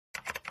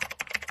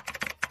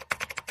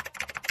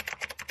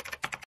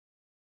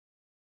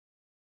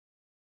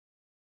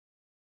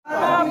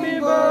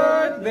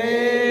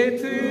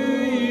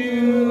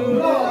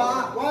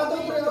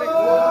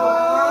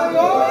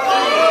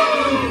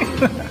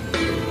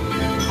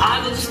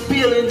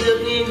feeling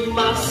deep in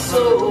my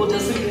soul.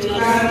 Just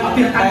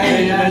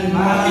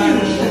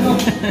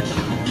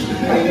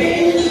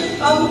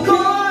I'm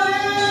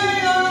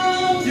calling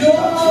out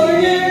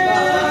your name.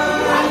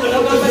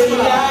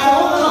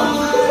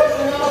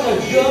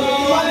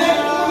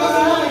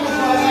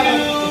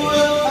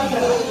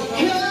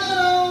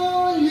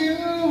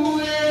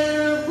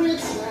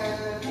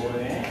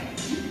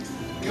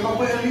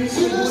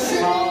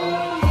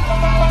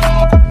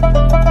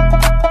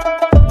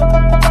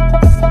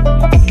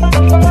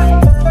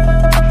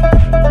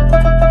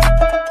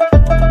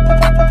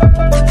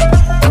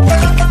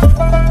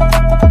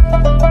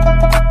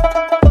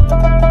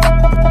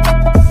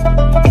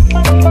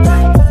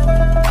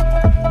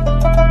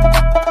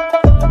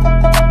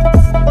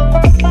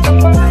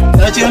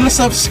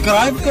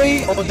 Subscribe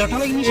kay o data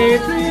lang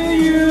niyo.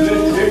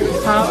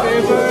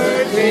 Happy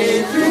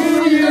birthday to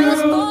you.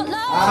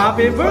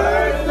 Happy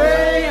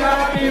birthday,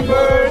 happy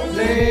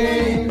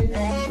birthday.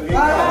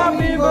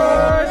 Happy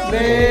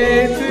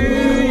birthday to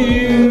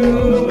you.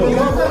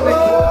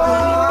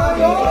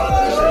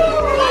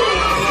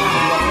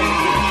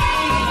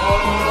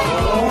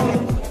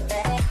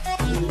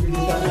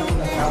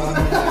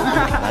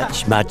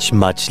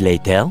 Much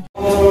later.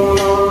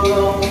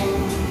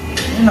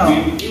 No.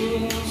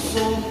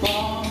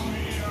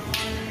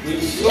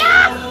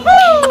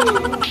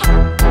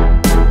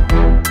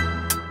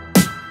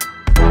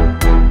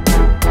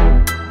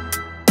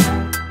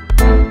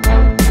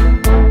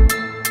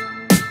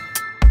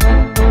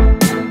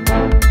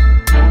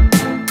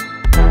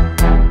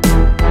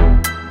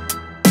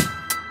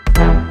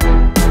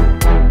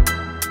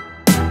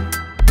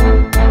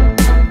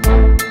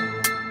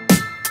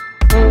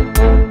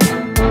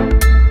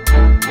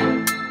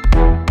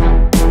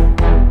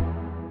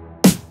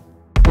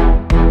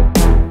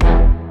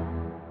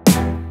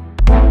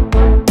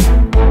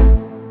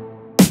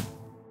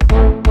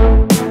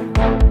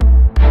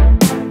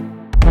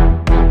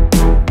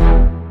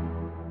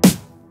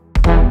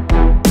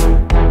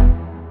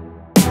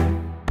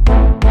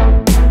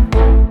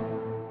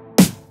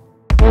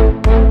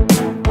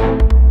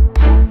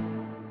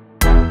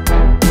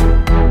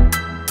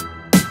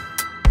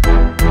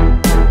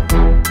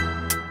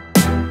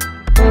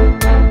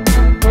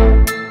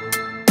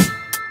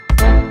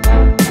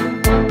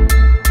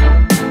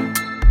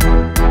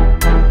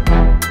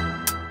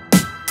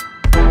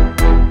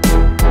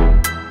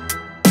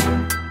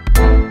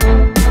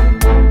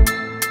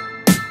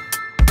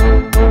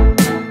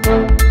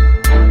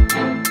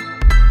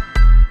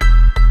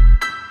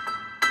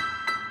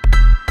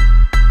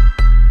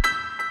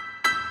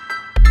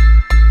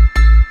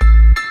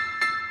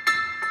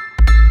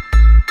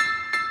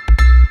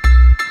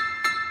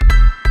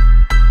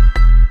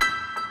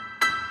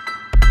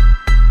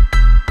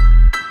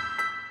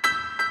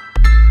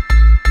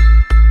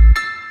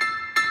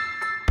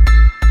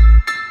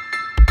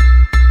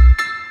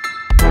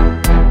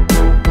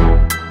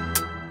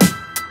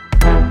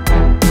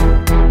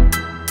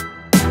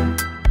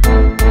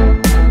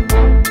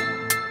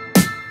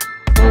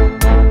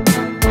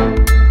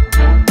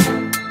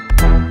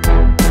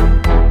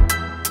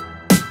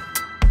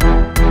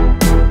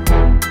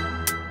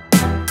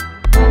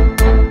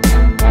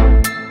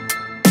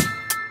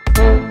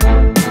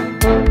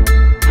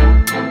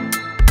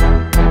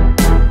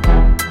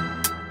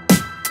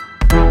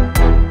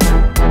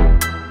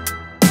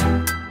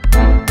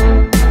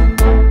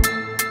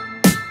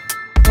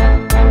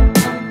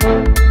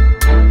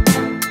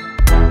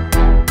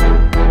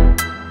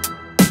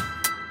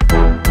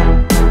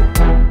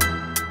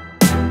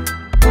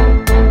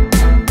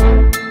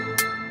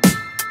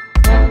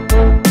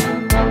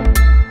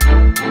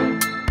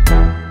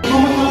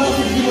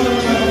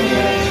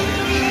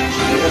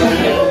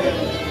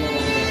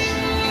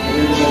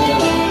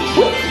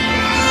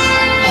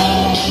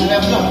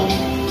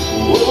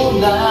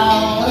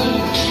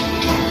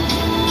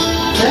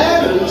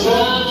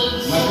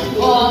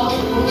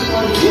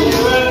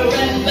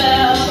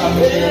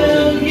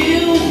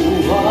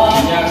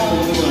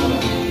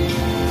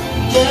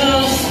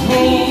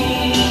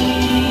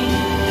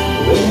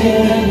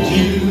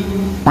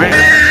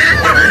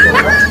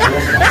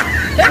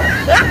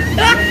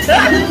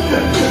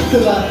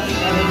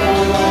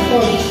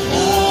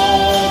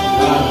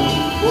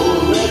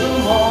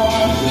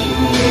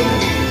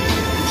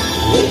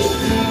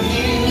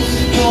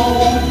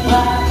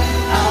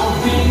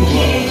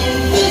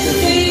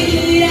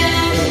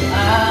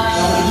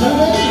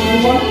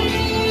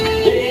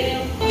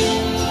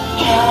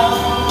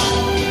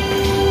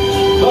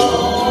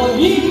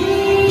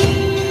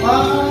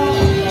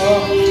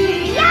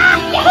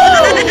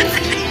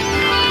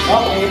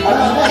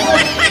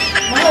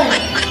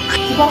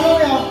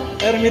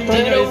 Ermie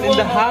Tun Yooh is in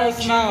the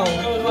house now.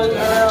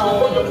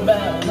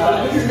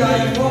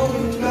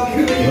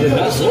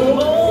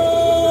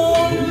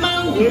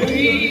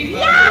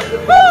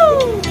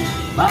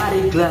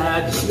 Body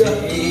glad to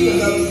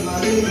stay.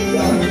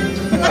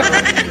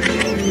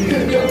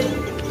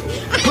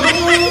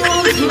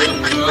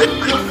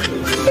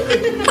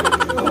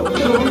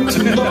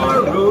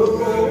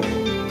 Tomorrow.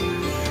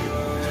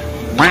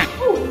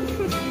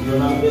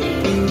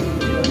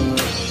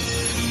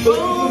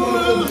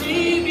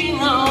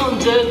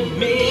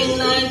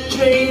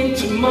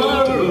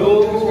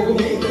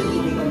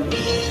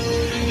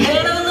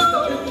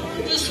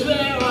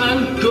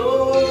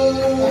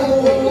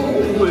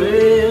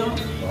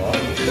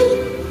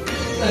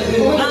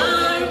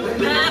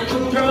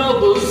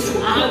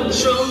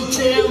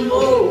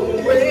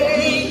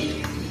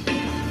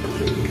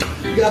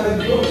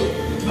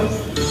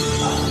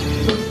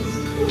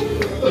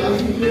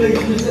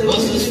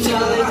 Buses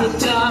telling the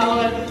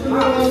town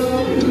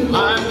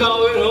I'm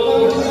going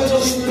home to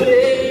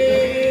stay.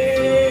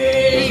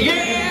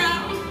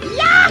 Yeah!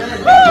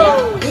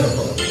 Yahoo!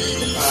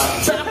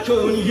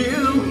 Tawanan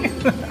you.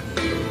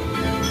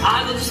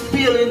 I just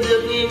feeling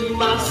it in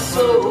my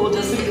soul,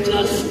 just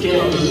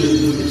can't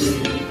lose.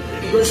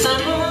 Cause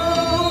I'm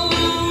on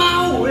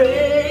my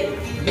way.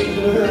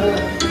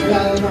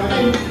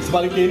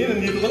 Balik Kenny,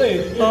 nandito ka na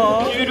eh.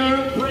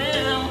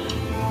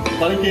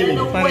 Balik Kenny.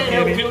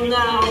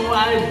 Now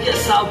I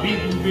guess I'll be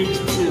rich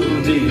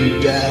today.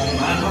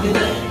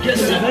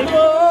 Yes, I'm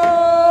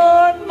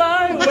On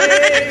my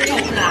way.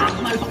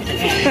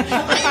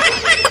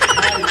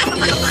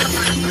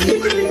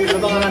 Ano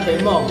bang natin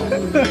mo?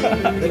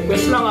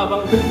 Request lang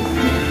habang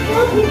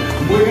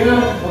Buhay ka na.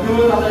 Huwag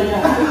mo tatay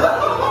niya.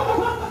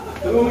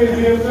 Ano mo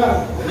i-video ka?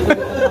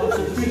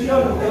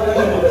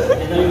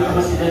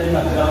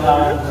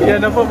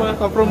 Yan na po mga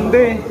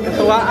kapromde.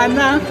 Katuwaan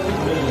na.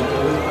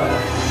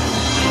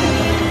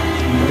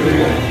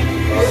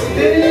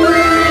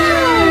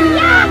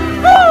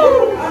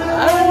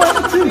 I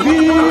want to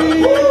be.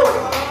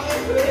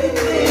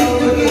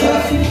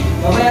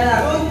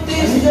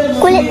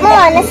 Kulit mo,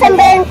 nasan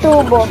ba yung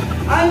tubo?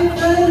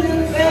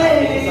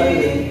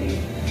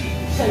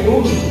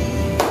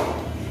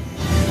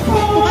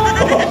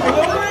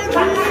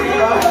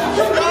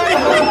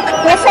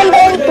 Nasan ba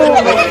yung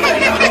tubo?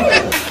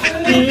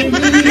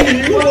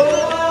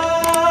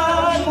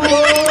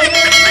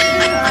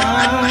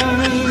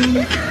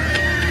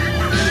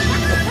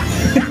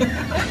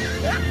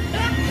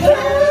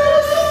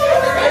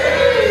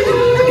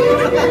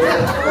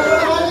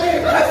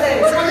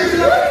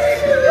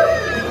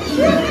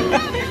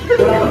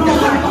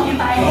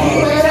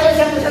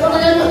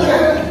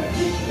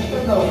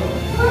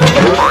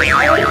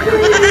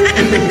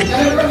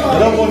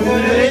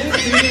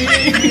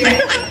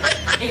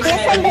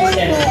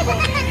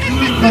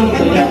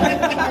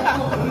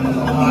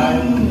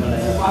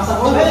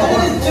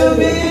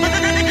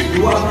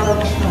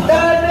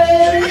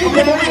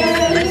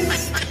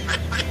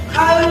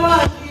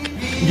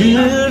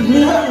 Give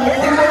me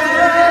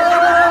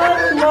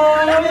one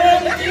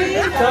moment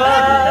in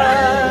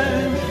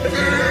time.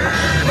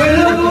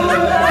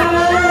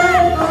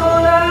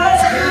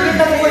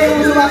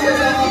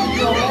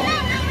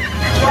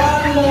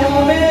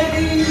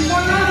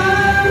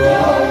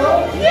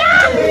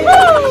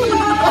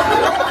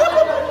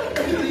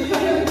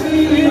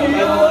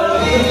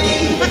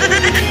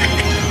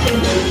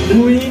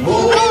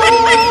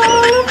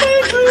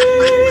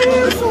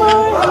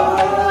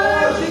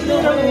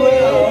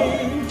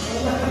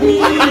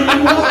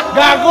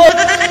 Gago!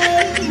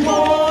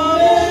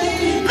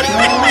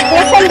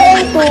 Nasan ba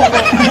yung tubo?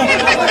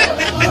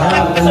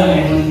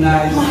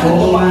 Nais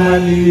ko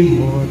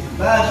malimot.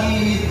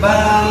 Bakit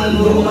bang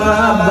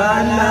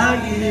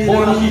bumabanagin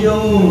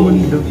iyong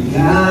mundo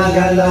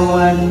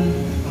ginagalawan?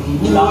 Ang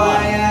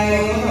buhay ay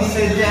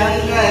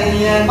sadyang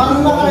ganyan.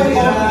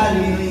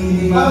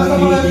 Hindi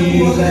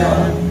makikita.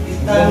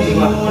 Itabi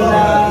mo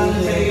lang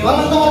sa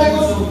iyong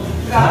puso.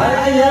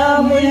 Kaya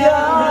mo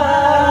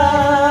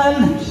yan.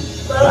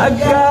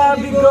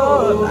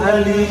 Pagkabigot,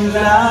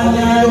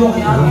 alinlangan,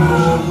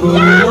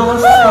 gulo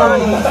sa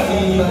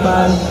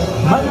isipan.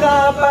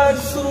 Mga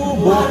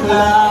pagsubok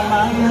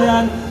lamang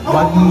yan,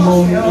 huwag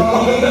mong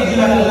itigil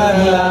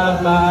ang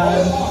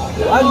laban.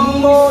 Huwag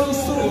mong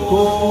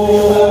isuko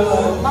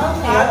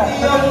at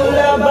iyong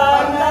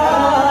labanan.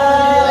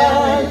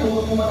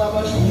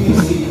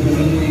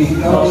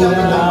 Ikaw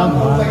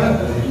lamang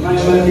may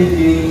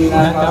magiging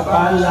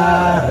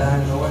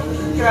nakapalaran.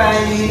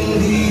 Kaya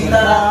hindi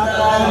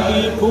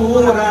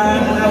tatalikuran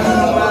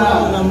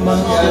ng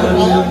mga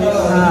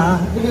lusa.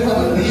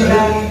 Di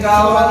lang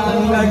ikaw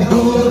ang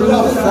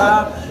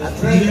nagdurusa at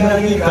di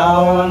lang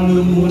ikaw ang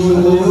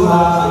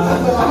lumuluha.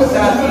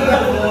 Sa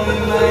mo'y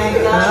may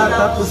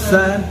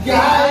katapusan,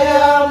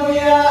 kaya mo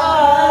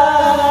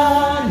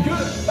yan.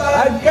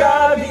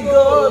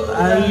 Pagkabigot,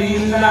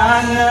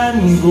 alinlangan,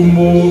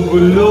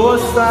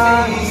 gumugulo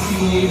sa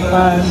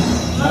isipan.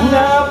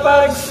 Mga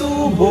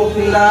pagsubok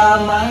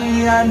lamang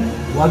yan,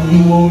 huwag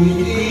mong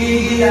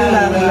itigil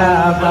ang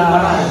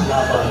laban.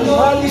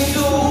 Huwag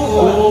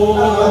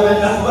isuko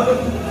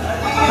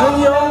ang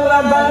iyong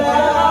labanan.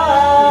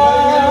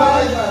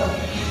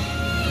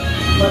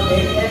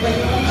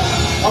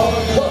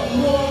 Huwag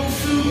mong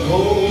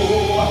isuko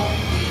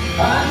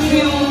ang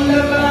iyong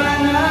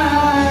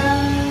labanan.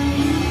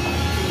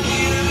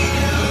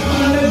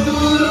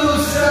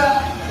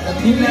 Nagdurusa at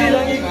hindi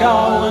lang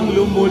ikaw ang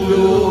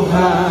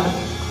lumuluha.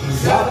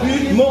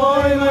 Sapit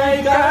mo'y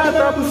may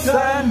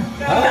katapusan,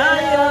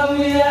 kaya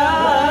mo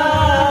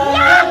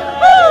yan.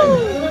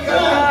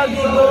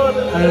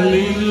 Kagigot,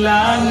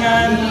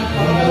 alinlangan,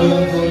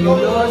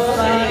 gulo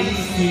sa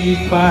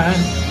isipan.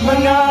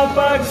 Mga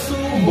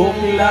pagsubok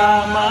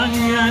lamang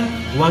yan,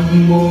 huwag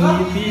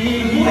mong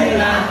itigil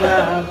ang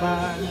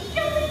laban.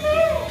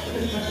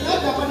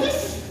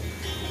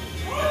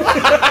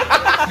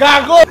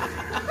 Gago!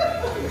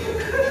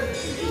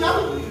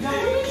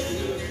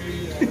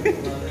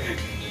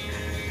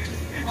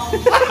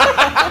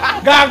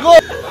 Gago!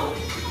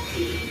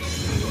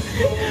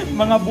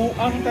 Mga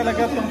buang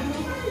talaga to.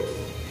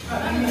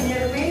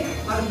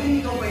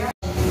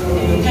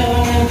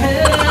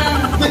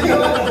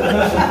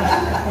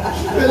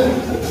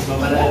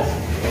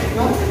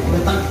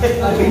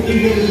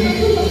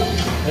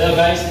 Hello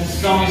guys,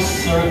 this song is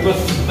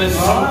requested by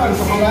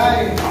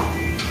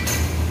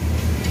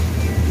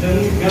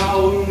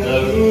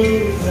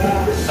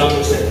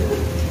Sound set.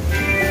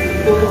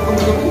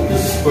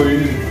 This is for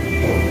you.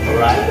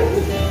 Alright?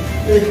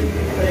 I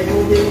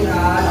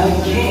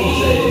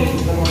came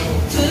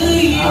to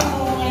you.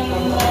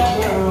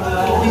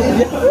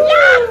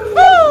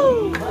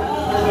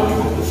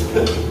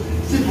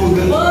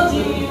 What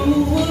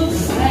you would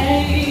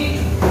say?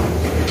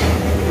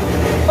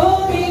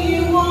 Only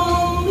you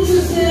want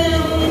to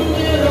send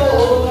it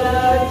all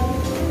back.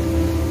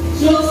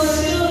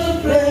 Just to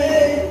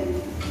play,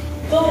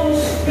 don't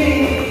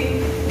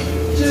speak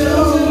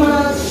too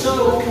much.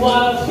 So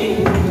what we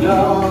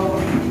are,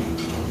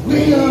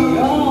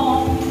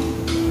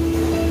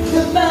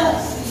 the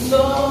best is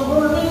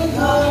over and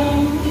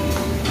done.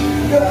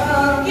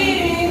 You're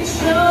getting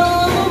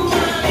some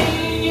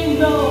money, you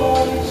know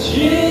it's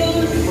you.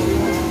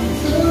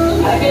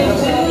 I can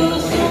do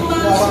so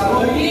much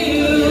for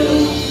you.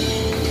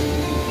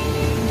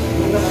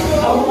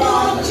 I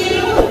want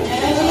you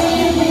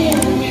and me.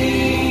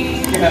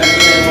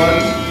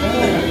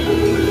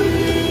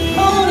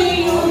 Only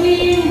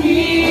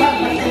me. I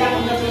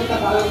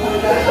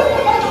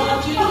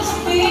want you to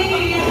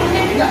stay.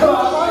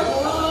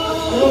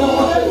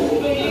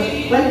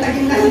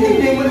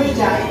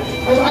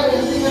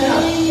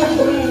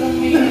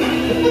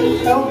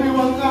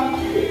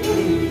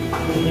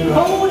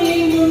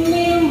 Holding you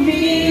near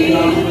me. I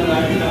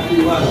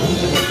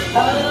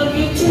love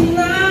you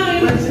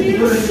tonight.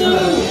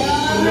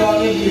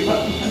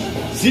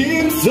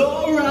 Seems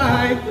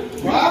alright.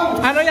 Wow!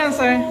 Ano yan,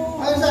 sir?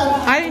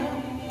 Ay,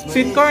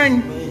 sweet corn.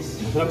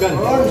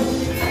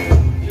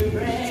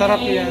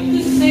 Sarap yan.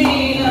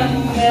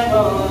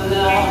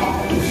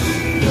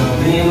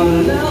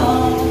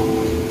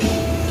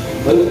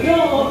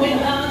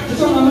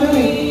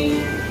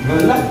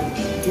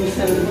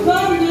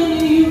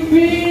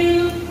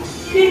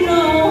 You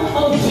know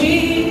how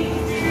we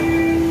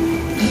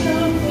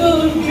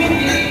could be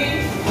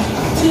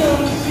till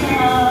the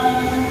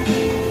time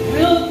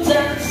we'll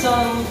dance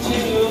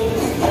until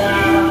the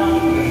time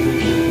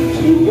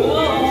to go.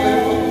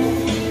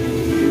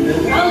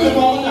 I'll leave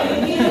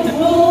you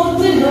for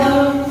the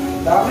love,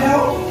 but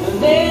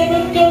never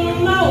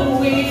come my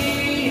way.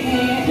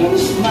 Your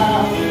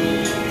smile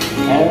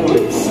and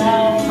it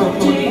sounds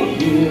to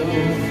you.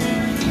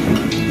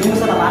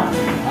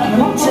 I'm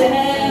tell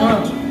you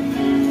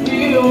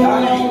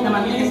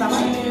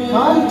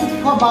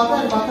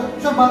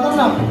Butter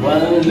na.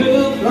 well,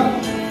 look,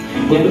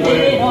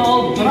 it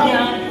all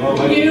began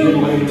you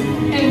and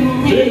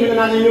me.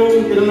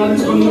 Kailangan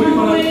sa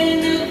pag-uwi.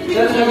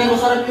 Sir, sabi mo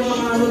sarap yung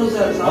mga ano,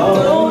 sir.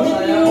 Don't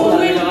you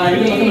really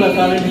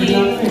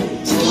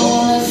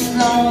as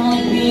long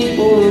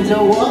people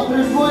that walk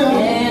and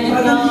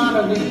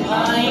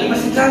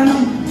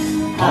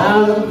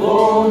I'm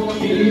born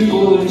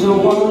people to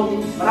walk.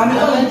 I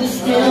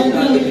understand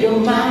your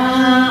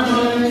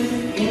mind.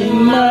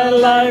 In my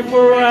life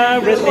where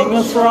everything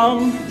was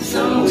wrong.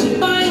 Something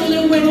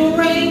finally will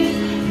rain.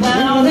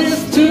 Now There's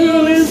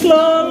still these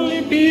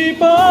lonely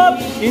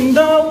people in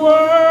the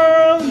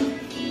world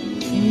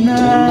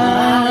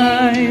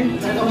tonight.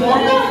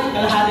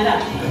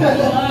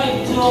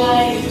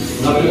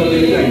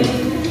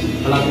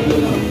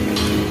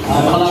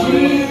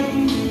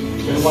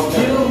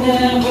 You'll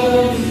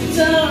never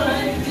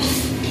die this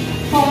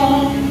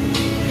far.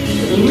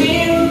 The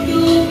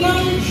miracle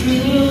come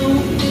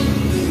true.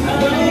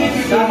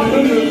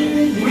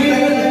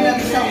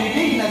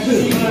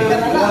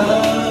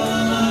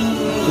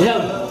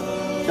 Yan.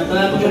 Kanta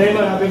na ito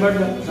Raymond. Happy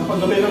birthday. Sa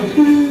paggabi lang.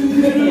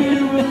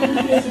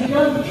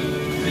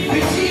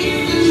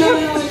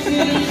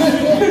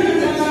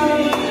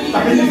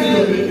 Takin niya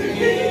ito.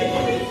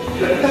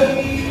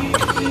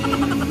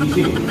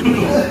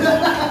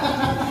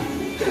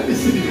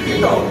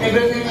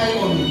 Everything I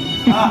own.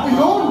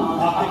 Yun?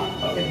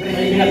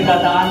 May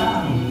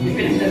pinagdadaanan. May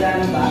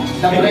pinagdadaanan ba?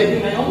 Dabret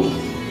ngayon?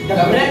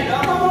 Dabret?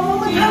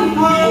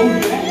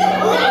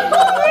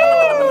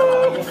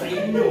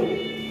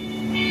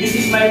 This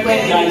is my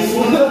friend, guys.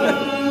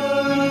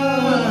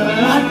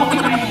 Mahal pa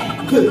kita eh.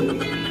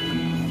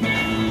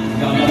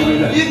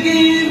 You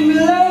give me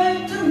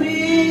life to me.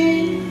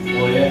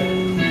 Oh yeah.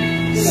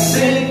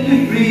 Set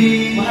me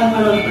free. Mahal pa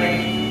lang,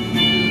 friend.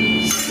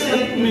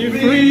 Set me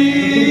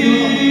free.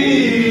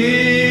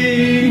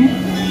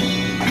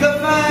 The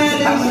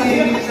finest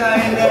things I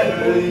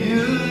never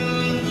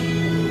used.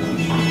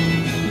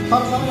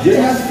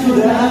 Just to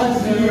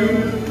dance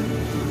you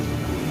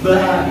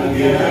back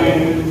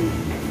again.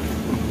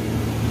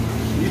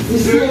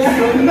 It's just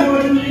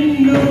someone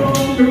you know.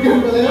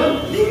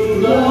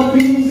 Love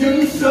is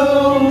in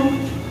soul.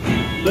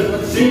 But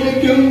what's in a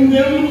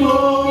condemned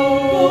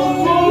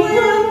world?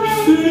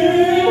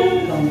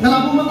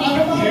 Nalabo mo tayo.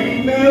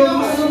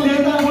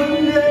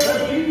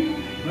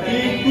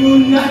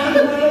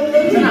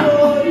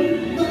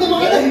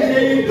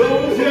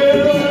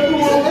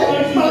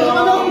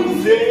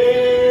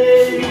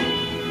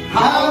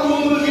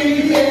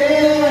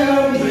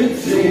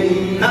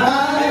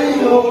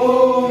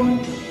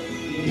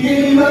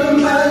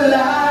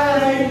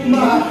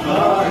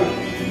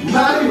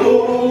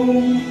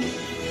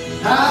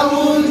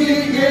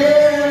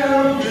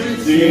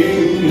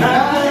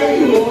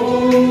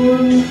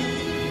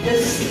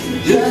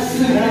 Just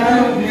to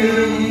have you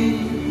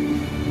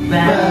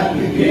back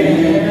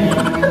again.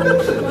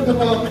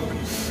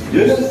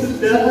 Just to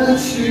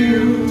touch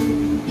you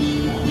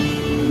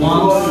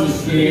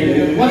once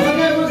again. Once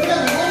again.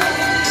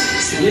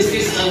 This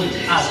is an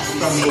ads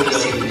from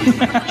Google.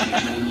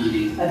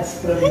 Ads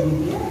from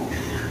Google.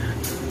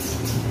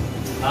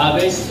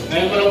 Guys,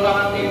 ngayon ko lang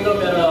kakantin ito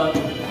pero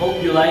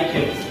hope you like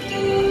it.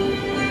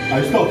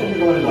 Ayos to. Sino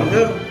gawa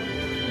nila?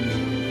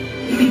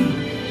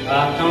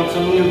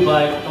 Kantahan Yooh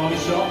by Tun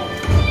Yooh.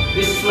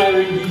 This is my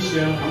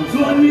rendition.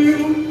 Tun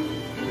Yooh.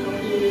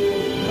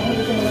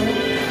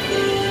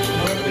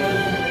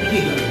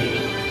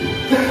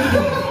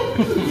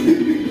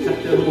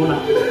 Sakto muna.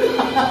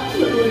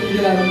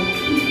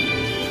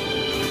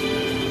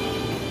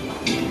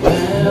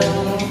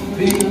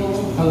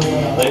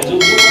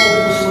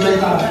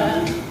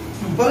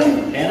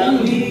 And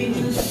I'm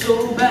leaving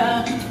so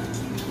bad,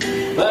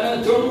 but I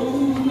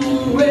don't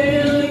know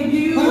where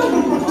you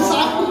are.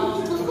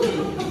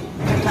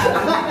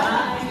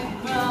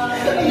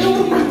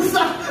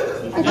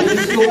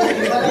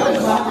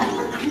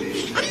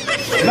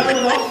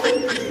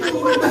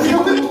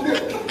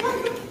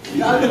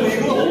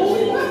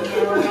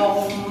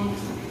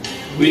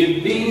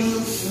 We've been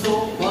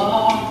so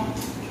far,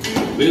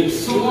 we've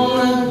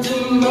soared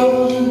the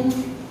moon,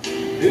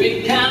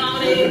 we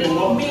counted a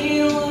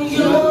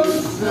million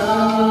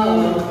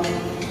stars.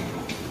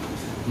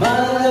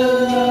 My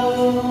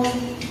love,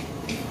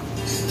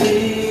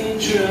 stay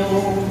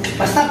true.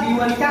 Basta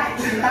B1 ka.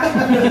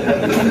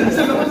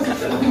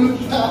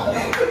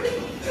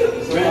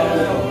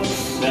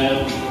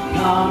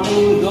 Come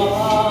and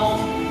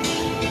gone.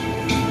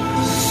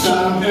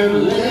 Some have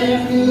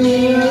left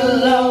me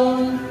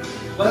alone,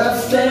 but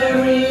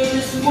there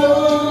is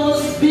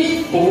was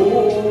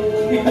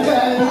before.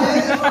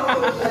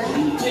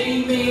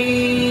 Take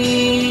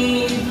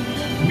me,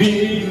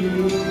 be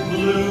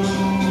blue.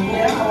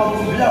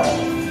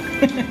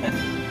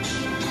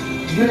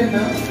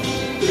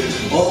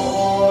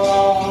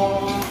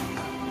 Oh,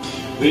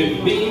 we've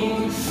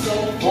been so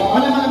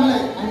far.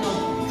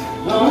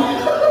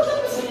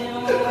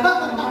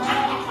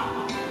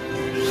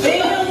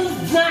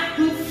 Feels like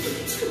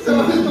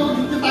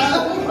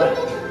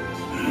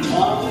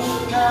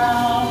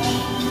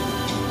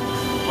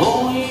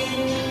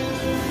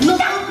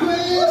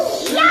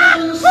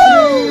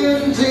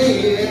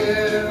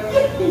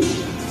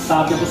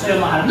sabi ko sa'yo,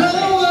 mahal na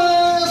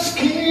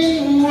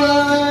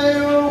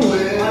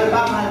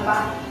Mahal pa.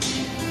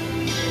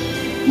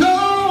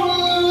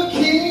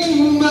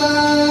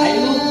 I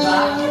look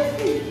back.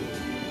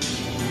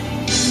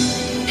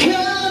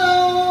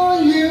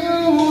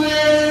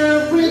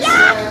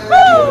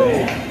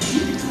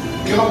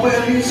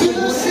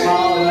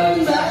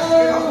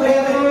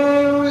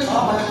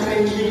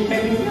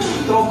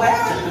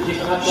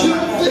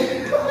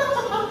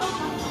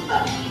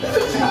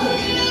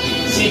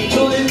 Si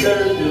Julie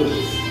Gertrude.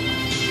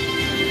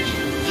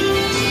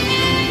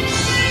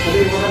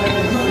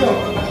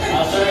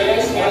 Sorry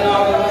guys, kaya na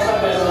ako nasa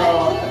pero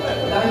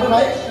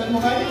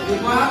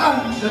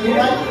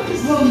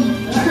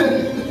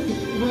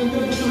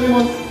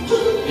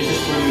this is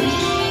for you.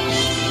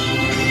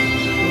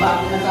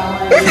 Bakit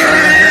nasama This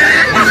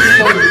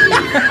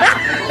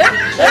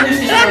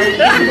is for you.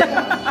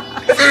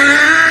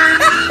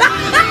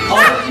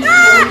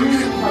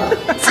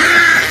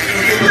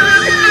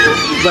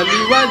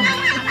 Baliwan.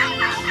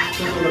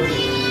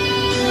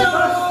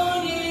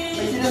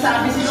 May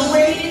sinasabi si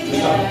Wayne.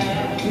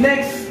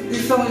 Next,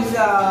 this song is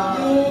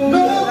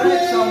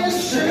next song is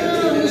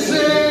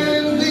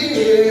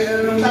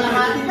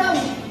Kalahati daw.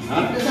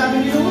 Sinasabi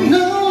ni Wayne.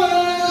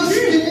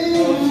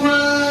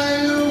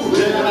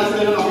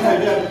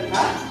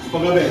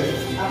 Paggabi.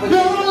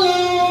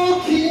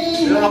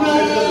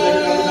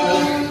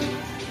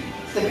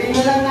 Sabihin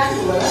mo lang natin,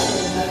 wala.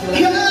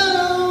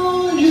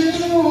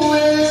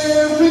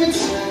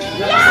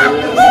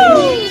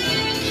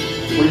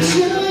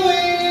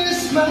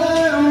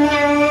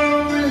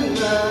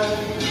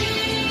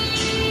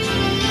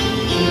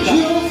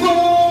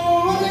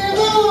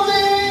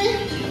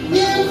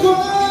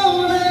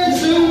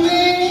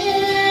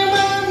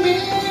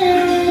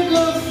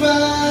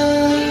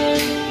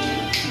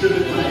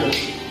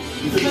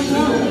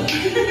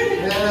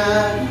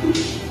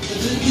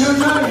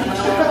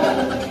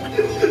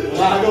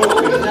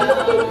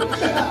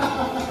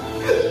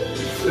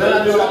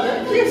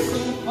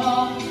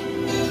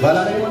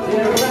 Bala na yung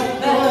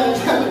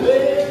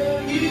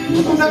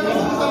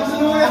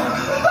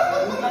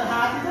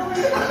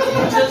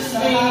Just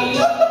me.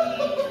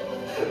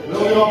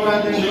 Nagagawa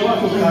natin yung gawa.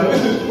 Kung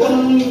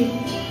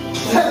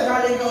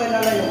sakaling ko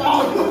ilalayo.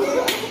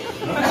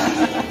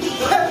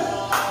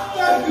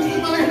 Gusto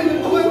talaga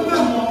ng kumanta.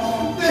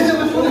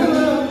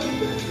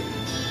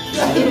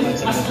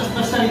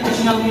 Mas nalitas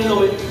nga ang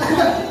nilo eh.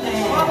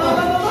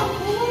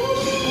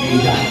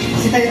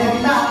 Kasi tayo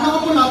na.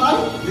 Nakapulatan?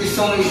 This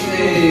song is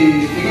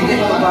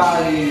dedicated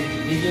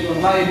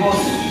by boss.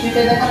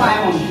 Kita na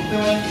tayo.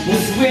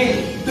 This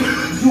way.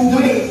 You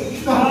way.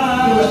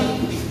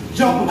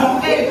 Joke!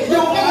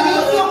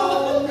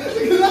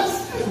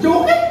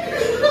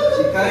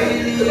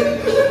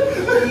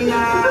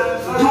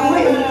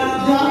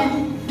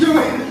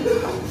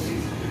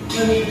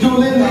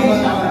 Julen na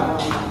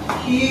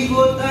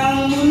Ikot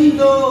ang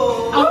mundo.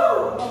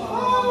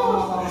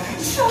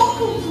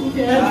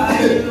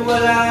 Dahil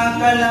wala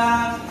ka na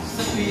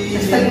sa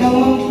piling mo.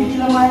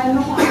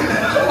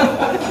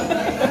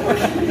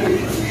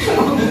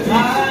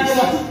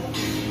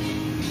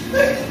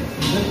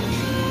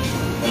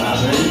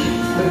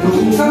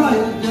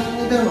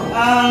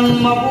 Ang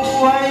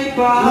mabuhay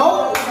pa.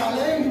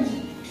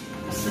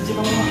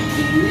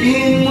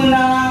 Sabihin mo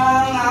na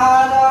ang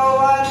araw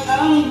at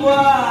ang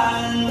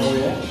buwan.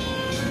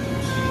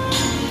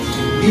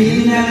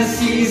 Di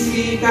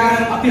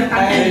nasisikat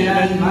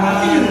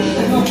kailanman.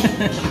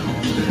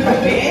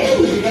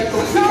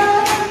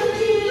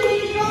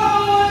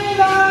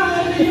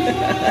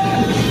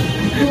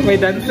 May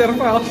dancer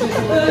pa ako.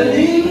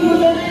 Dali mo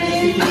na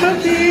rin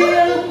pati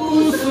ang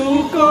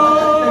puso ko.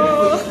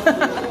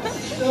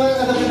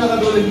 Ano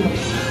pinakadulin mo?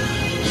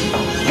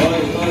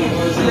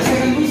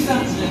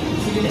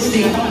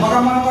 Baka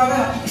mga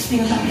pala.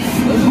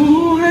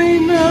 Buhay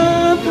na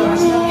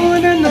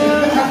puna na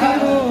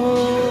ako.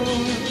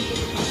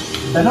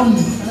 Tanong.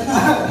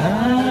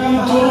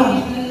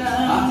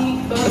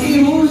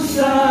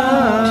 Pag-imusa.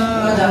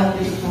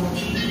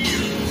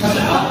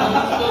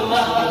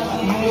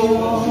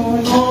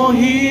 O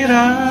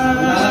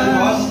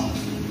hirap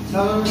na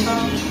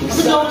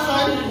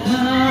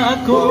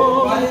ako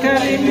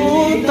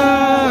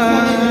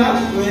kalimutan.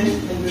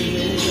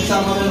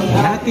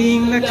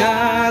 Ating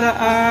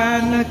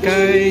nakaraan na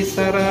kay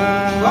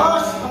sarap.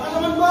 Boss! Baka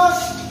naman, boss!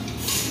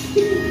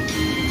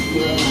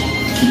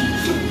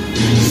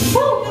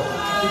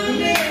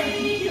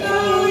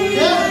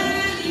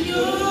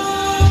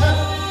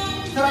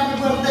 Happy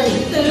birthday!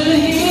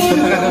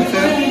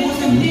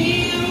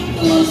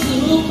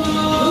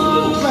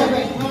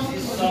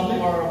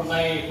 Some for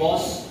my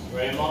boss,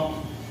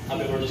 Raymond.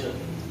 Happy birthday, sir.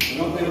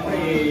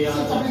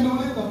 Sabi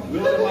nulit, no?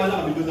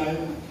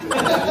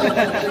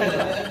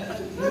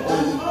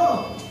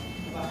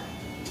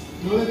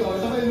 Nulit, oh.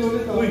 Sabay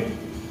nulit, oh.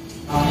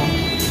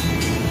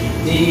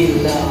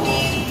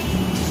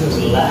 The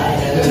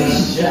light and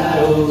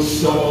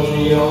shadows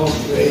on your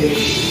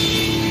face.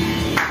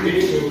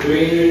 We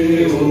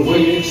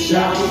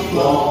shall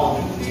fall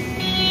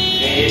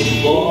and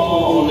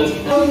fall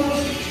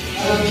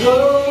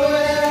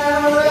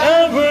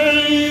Wherever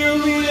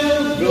you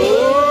will go.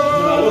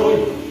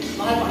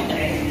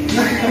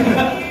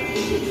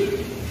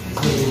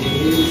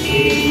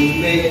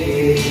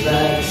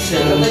 like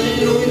something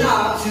to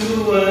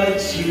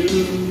what you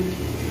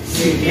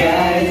think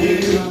I do.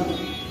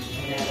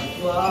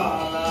 Never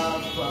fall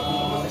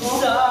apart.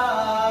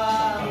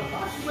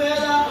 When I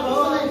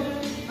hold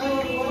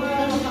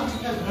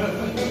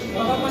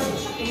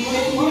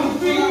you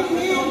bring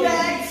me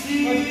back to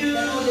you.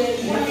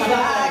 If I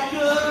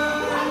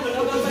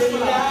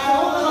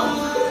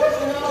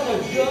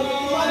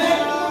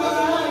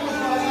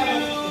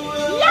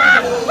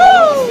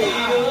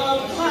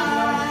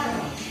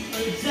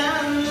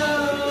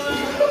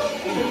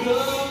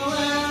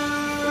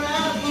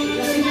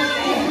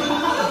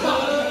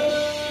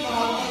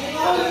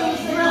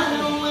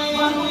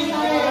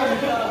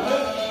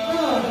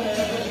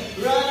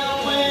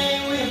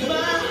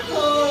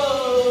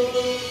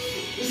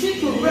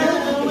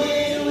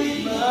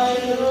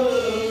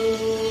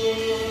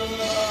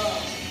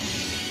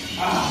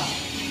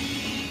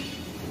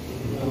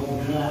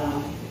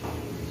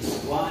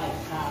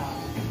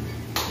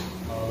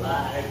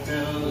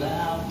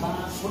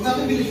Huwag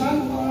natin bilisan.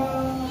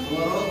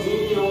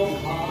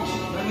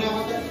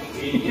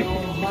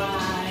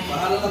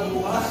 Bahala na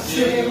bukas.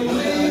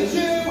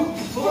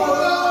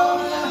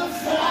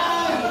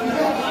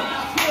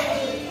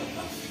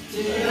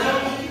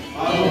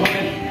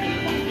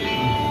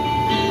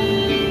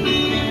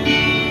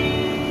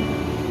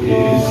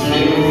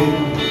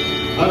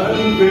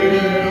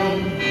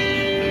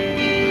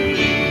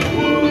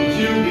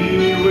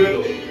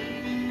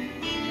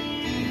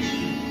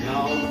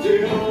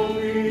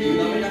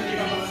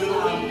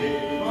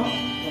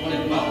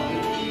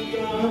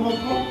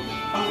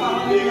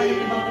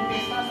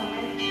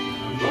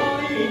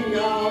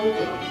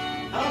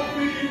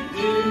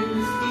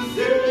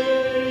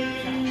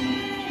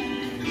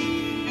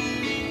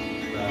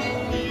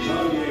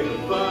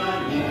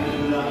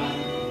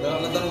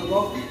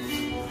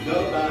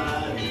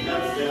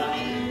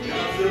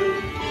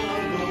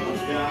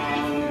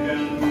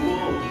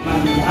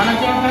 Anak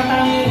siya ang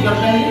katang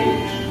Jordan ini.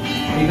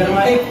 Bigger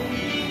baik.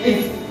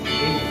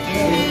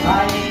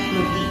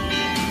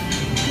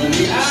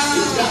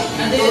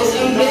 And then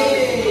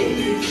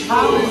someday,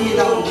 how will you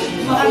know?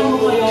 Mahal mo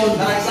ko yun.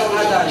 Nakaisang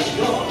aday.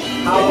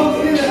 How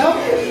will you know?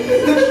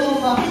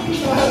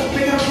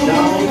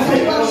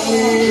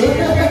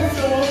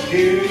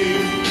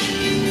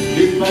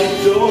 If I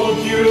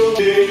told you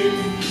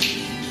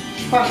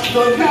but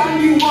don't have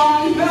you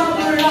one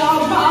number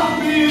of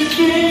happy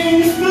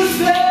things to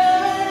say.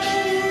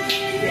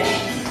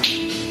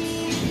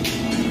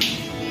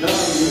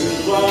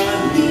 Number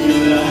one in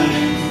your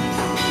life,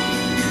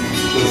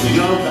 'cause you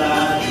know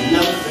that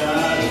love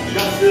that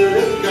comes to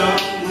the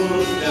ground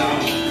goes down.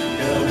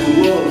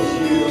 Every word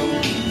you,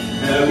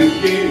 every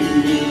game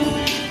you,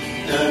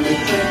 every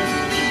time.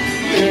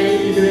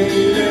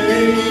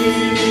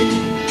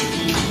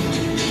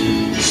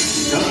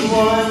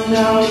 Someone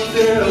now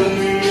tell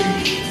me,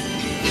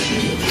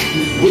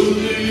 will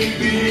it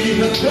be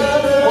a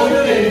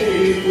better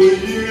day for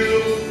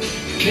you?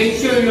 Make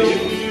sure you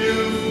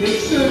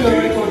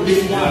record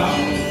this now.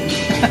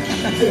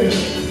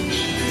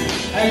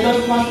 I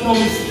don't want no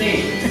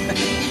mistake.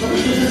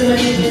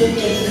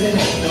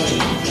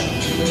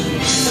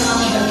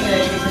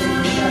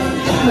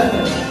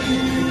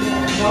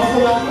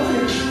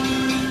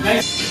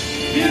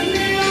 Give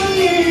me a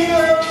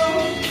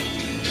needle.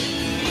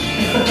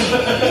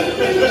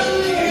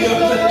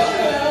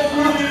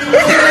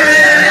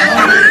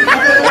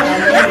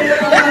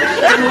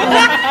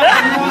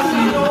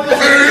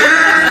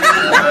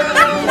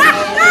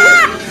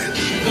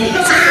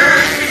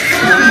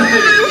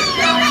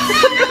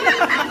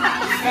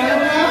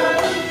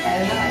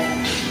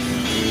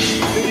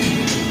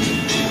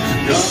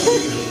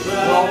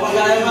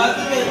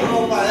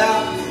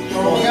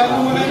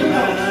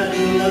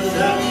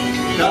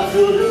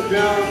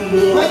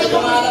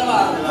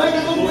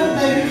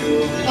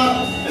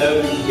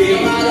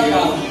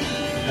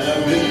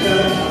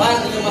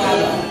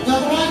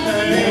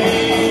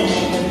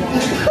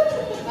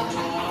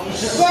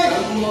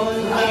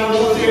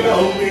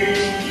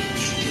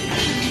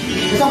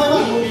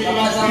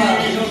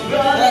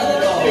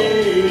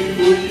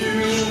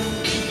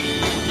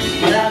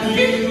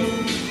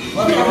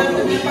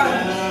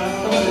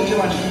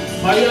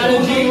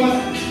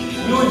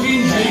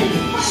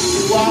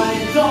 Why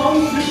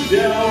don't you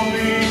tell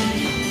me?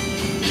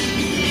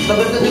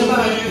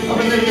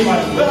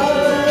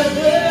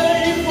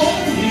 Birthday for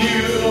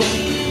you.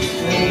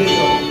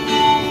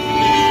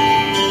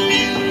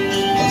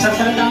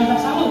 Magsasalita ang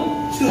baksa ko.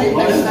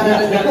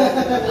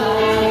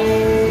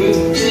 Could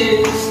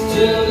choose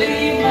to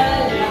live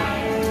my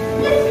life.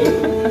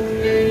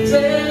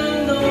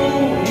 Tell no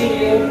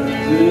here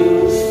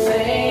to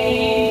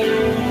stay.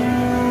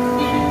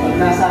 Pag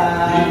nasa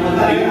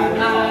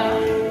magkainan,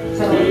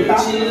 sa rulita,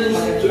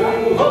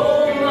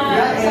 Hold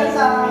my isa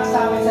sa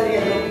amin sa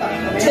Rio,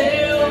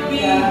 tell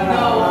me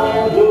no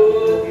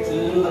word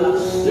to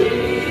say.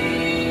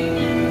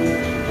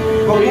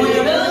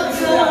 With a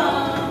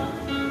tongue,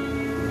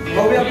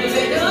 with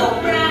a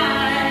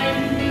pride,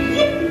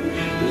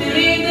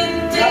 living the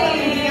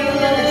day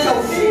to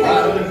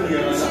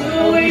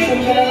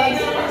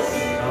weakness,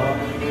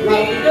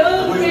 with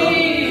a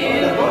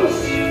fear,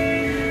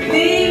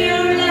 live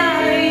your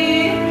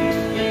life,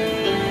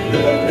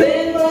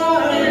 then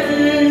burn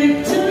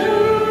it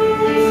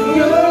down,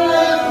 your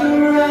life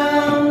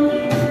around.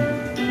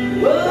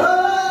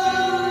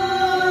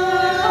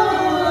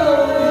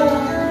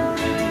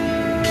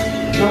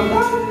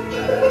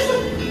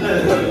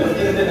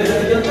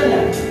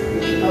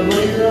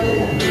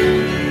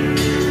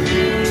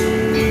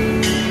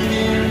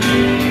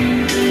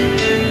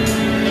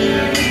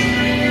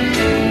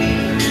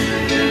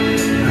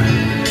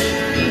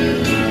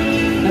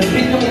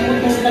 nag-beat yung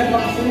utong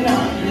nagbakasyon na.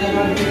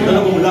 Ano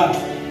mo mula?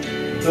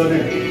 Sorry.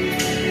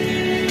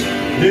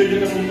 Hindi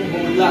ka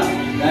mula.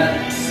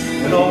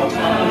 Ano?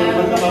 Bilig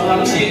ka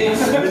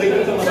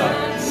sa mata.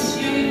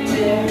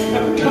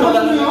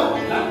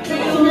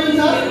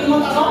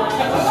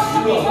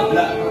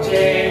 Wala.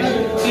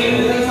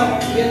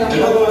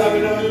 Ano wala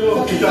namin ito?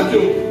 Si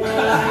Chanchu.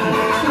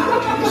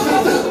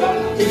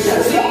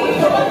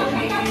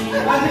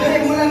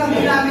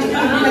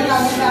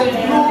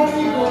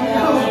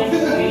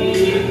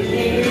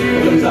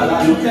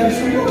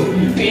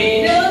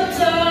 Be no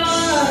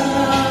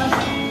tongue,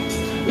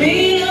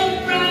 be no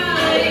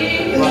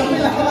pride,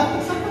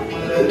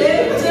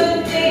 little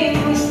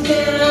things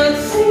that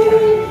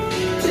seem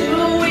to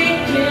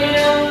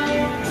weaken,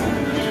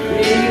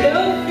 be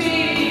no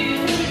fear,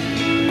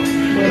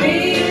 be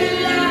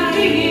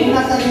light. Kung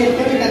nasa Rio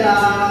kami, kada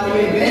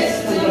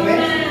Webes,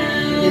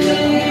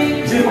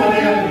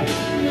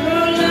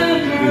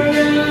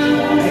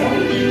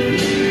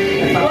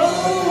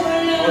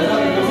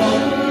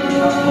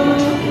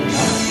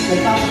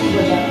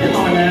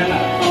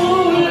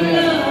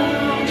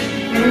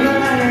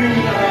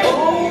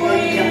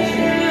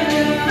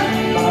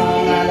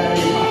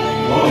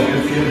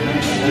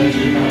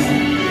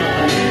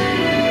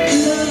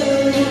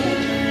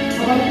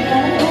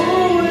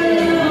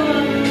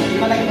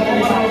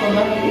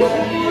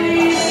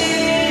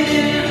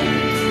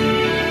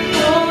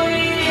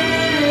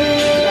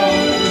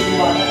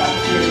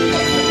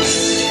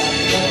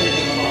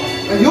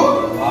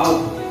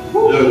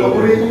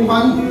 paboritong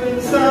pan.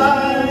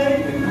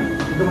 Inside,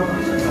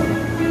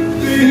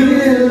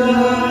 feel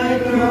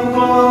like I'm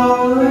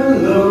all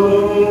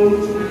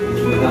alone.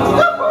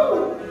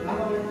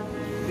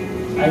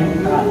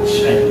 I'm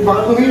touched.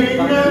 Bakungin.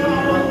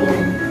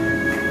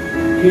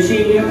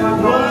 QC yung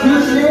mga bro.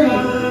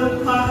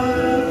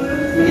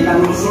 Nakita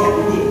mo siya.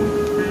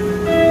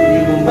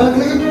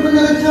 Balaglagan mo ba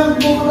na siya?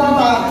 Buko na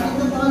ba?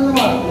 Ano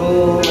ba?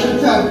 Oo. Ano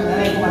siya?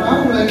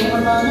 Wala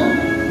naman na ano?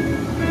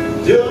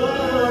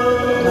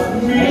 Just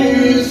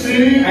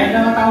missing. Kahit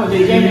naman tao,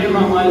 JJ, may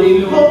mga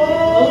malilo.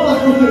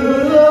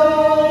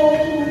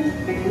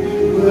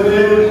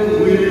 When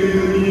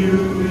will you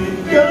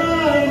be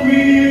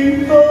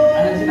coming home?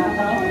 Anong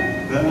sinakaw?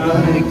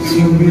 Back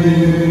to me.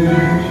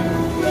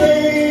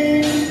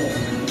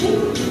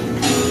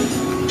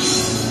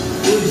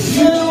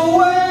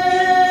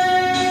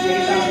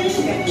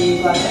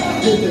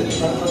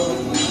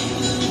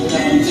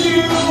 Did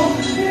you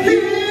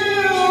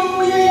hear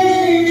me?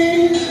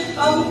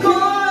 I'm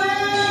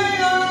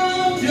calling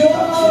out your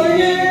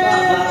name.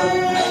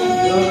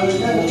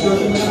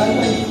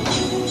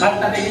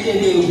 Kanta na kita,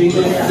 hindi ubing ko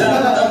niya.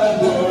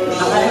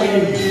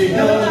 Akayin.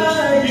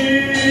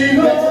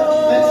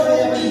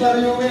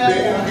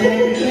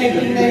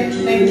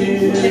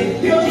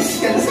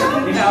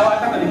 Inawa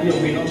ka pa rin yung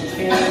ubing ko.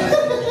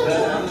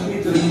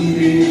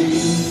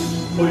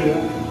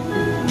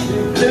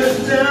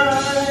 This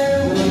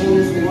time,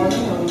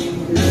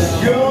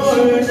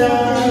 you're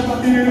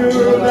not here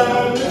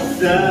by my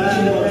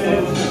side.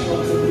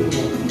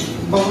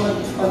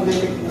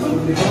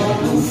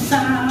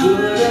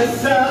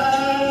 Yes, I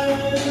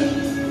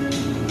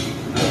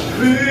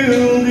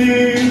feel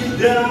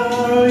deep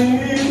down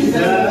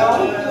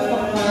inside.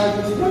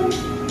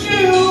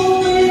 You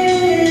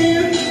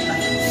will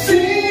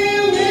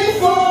see me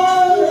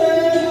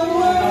falling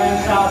away.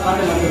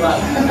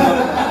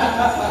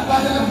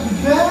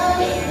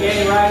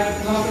 Yeah, right.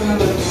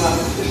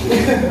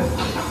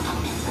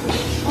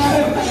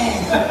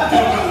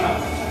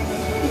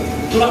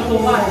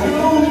 Tulak-tulak.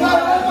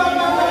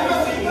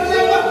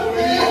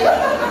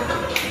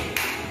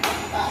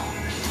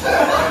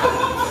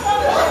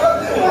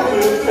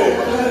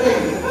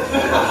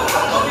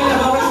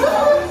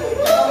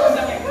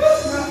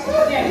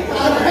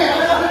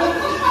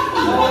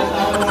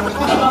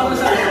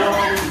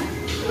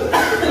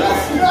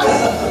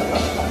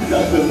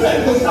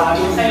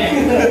 Sabi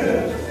sa'yo.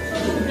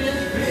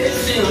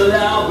 Still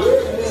loud.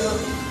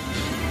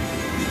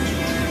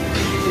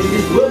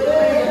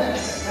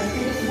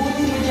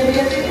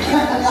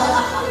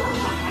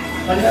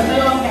 Balikan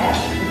tayo ang kaya.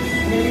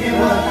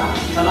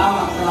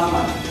 Salamat,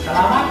 salamat.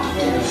 Salamat?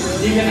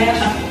 Hindi ka na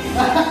yan.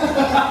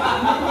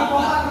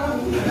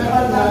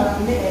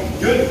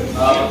 Good.